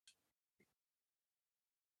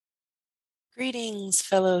Greetings,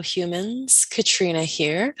 fellow humans. Katrina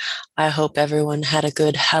here. I hope everyone had a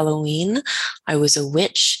good Halloween. I was a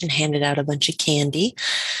witch and handed out a bunch of candy.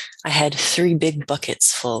 I had 3 big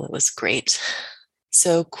buckets full. It was great.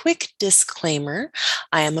 So, quick disclaimer.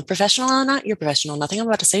 I am a professional, not your professional. Nothing I'm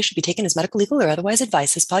about to say should be taken as medical, legal, or otherwise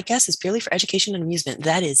advice. This podcast is purely for education and amusement.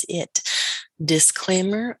 That is it.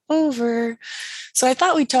 Disclaimer over. So, I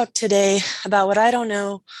thought we'd talk today about what I don't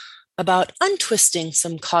know about untwisting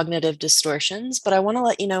some cognitive distortions, but I want to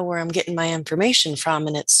let you know where I'm getting my information from.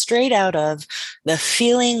 And it's straight out of the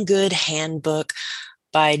Feeling Good Handbook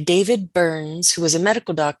by David Burns, who was a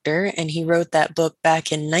medical doctor, and he wrote that book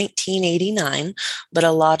back in 1989. But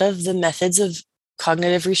a lot of the methods of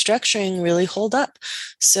cognitive restructuring really hold up.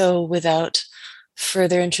 So without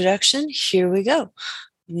further introduction, here we go.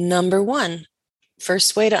 Number 1,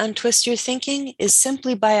 first way to untwist your thinking is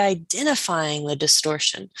simply by identifying the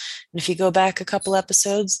distortion. And if you go back a couple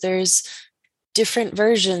episodes, there's different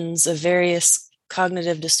versions of various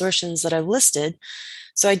cognitive distortions that I've listed.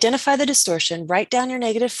 So identify the distortion, write down your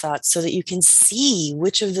negative thoughts so that you can see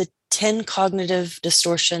which of the 10 cognitive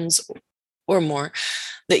distortions or more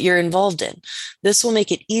that you're involved in. This will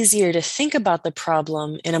make it easier to think about the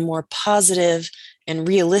problem in a more positive and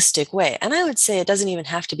realistic way. And I would say it doesn't even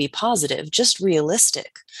have to be positive, just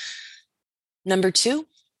realistic. Number 2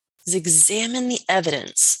 is examine the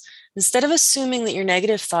evidence. Instead of assuming that your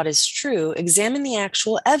negative thought is true, examine the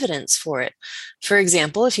actual evidence for it. For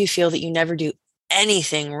example, if you feel that you never do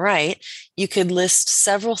anything right, you could list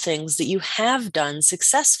several things that you have done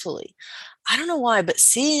successfully. I don't know why, but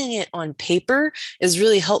seeing it on paper is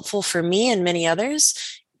really helpful for me and many others.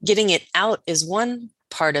 Getting it out is one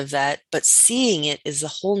part of that, but seeing it is a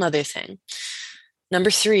whole nother thing.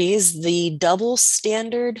 Number 3 is the double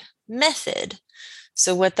standard method.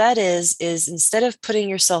 So what that is instead of putting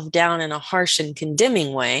yourself down in a harsh and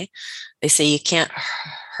condemning way, they say you can't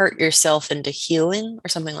hurt yourself into healing or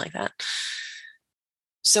something like that.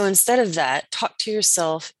 So instead of that, talk to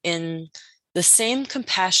yourself in the same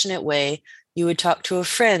compassionate way you would talk to a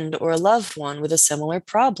friend or a loved one with a similar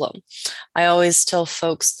problem. I always tell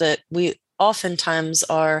folks that we oftentimes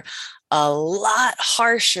are a lot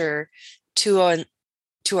harsher to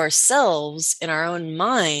ourselves in our own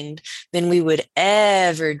mind than we would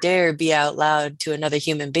ever dare be out loud to another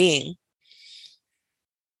human being.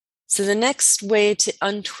 So the next way to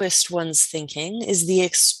untwist one's thinking is the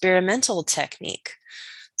experimental technique.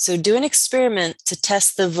 So do an experiment to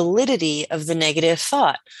test the validity of the negative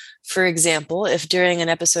thought. For example, if during an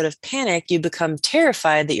episode of panic you become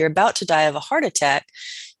terrified that you're about to die of a heart attack,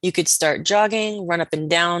 you could start jogging, run up and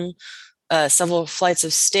down several flights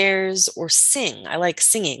of stairs, or sing. I like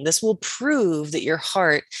singing. This will prove that your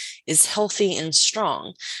heart is healthy and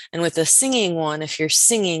strong. And with the singing one, if you're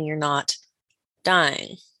singing, you're not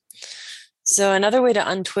dying. So another way to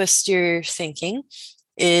untwist your thinking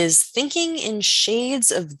is thinking in shades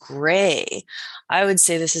of gray. I would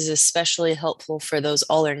say this is especially helpful for those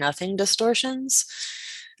all or nothing distortions.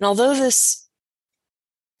 And although this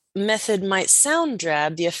method might sound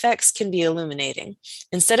drab, the effects can be illuminating.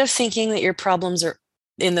 Instead of thinking that your problems are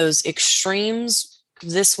in those extremes,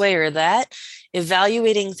 this way or that,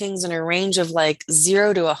 evaluating things in a range of like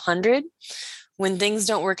 0 to 100. When things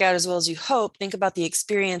don't work out as well as you hope, think about the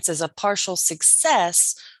experience as a partial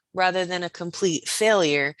success rather than a complete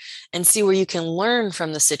failure, and see where you can learn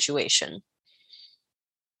from the situation.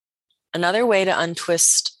 Another way to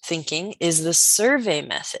untwist thinking is the survey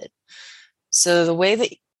method. So the way that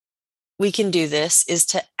we can do this is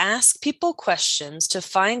to ask people questions to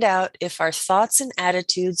find out if our thoughts and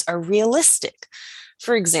attitudes are realistic.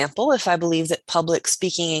 For example, if I believe that public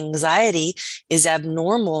speaking anxiety is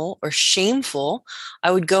abnormal or shameful, I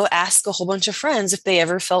would go ask a whole bunch of friends if they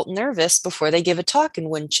ever felt nervous before they give a talk. And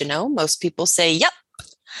wouldn't you know, most people say, yep.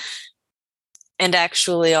 And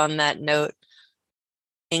actually, on that note,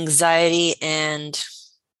 anxiety and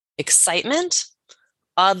excitement,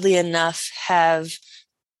 oddly enough, have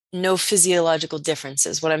no physiological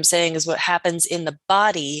differences. What I'm saying is what happens in the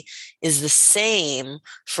body is the same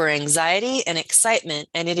for anxiety and excitement,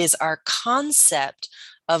 and it is our concept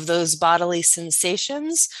of those bodily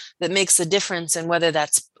sensations that makes a difference in whether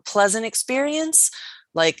that's pleasant experience,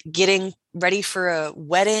 like getting ready for a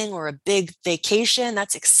wedding or a big vacation.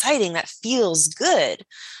 That's exciting, that feels good,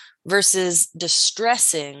 versus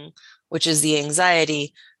distressing, which is the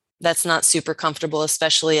anxiety. That's not super comfortable,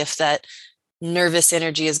 especially if that nervous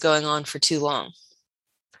energy is going on for too long.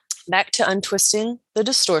 Back to untwisting the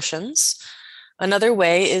distortions. Another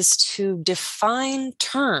way is to define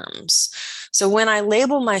terms. So when I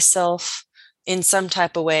label myself in some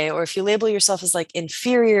type of way, or if you label yourself as like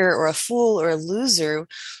inferior or a fool or a loser,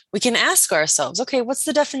 we can ask ourselves, okay, what's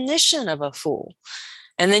the definition of a fool?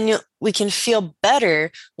 And then we can feel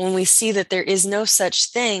better when we see that there is no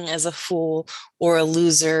such thing as a fool or a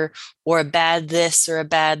loser or a bad this or a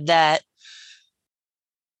bad that.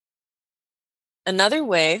 Another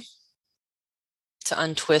way to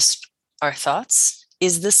untwist our thoughts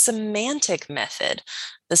is the semantic method.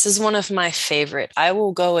 This is one of my favorite. I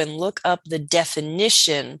will go and look up the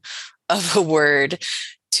definition of a word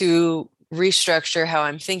to restructure how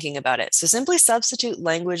I'm thinking about it. So simply substitute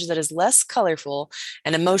language that is less colorful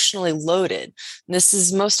and emotionally loaded. This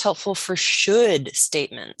is most helpful for should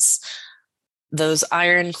statements, those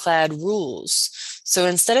ironclad rules. So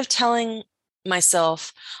instead of telling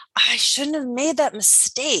myself, I shouldn't have made that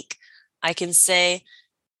mistake, I can say,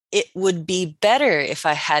 it would be better if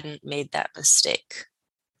I hadn't made that mistake.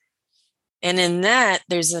 And in that,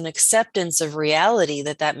 there's an acceptance of reality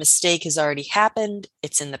that that mistake has already happened.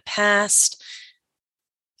 It's in the past.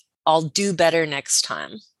 I'll do better next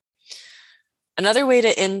time. Another way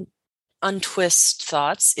to untwist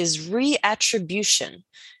thoughts is reattribution.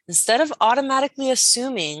 Instead of automatically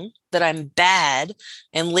assuming that I'm bad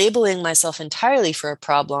and labeling myself entirely for a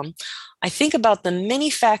problem, I think about the many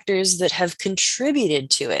factors that have contributed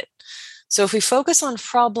to it. So if we focus on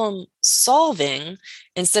problem solving,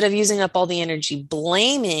 instead of using up all the energy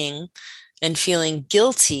blaming and feeling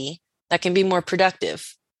guilty, that can be more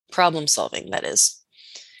productive. Problem solving, that is.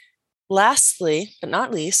 Lastly, but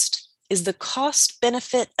not least, is the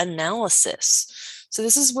cost-benefit analysis. So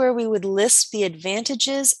this is where we would list the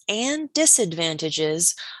advantages and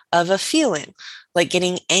disadvantages of a feeling, like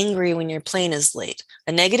getting angry when your plane is late.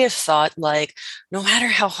 A negative thought like, no matter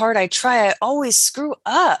how hard I try, I always screw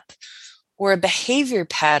up. Or a behavior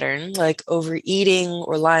pattern like overeating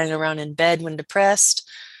or lying around in bed when depressed.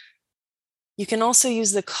 You can also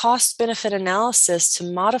use the cost-benefit analysis to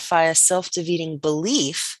modify a self-defeating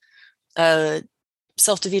belief. A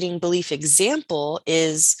self-defeating belief example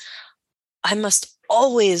is, I must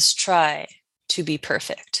always try to be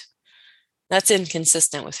perfect. That's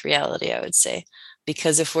inconsistent with reality, I would say,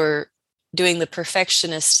 because if we're doing the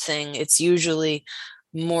perfectionist thing, it's usually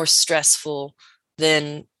more stressful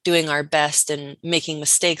than doing our best and making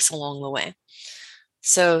mistakes along the way.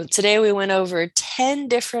 So today we went over 10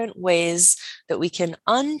 different ways that we can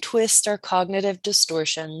untwist our cognitive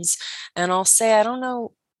distortions. And I'll say, I don't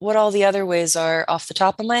know what all the other ways are off the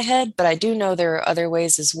top of my head, but I do know there are other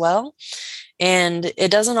ways as well. And it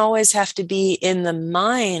doesn't always have to be in the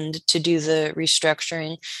mind to do the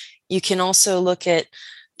restructuring. You can also look at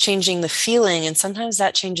changing the feeling, and sometimes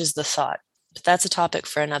that changes the thought. But that's a topic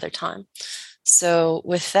for another time. So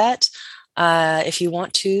with that, if you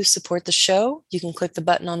want to support the show, you can click the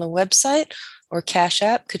button on the website or Cash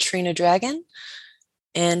App Katrina Dragon.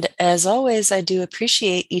 And as always, I do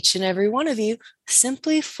appreciate each and every one of you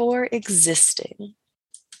simply for existing.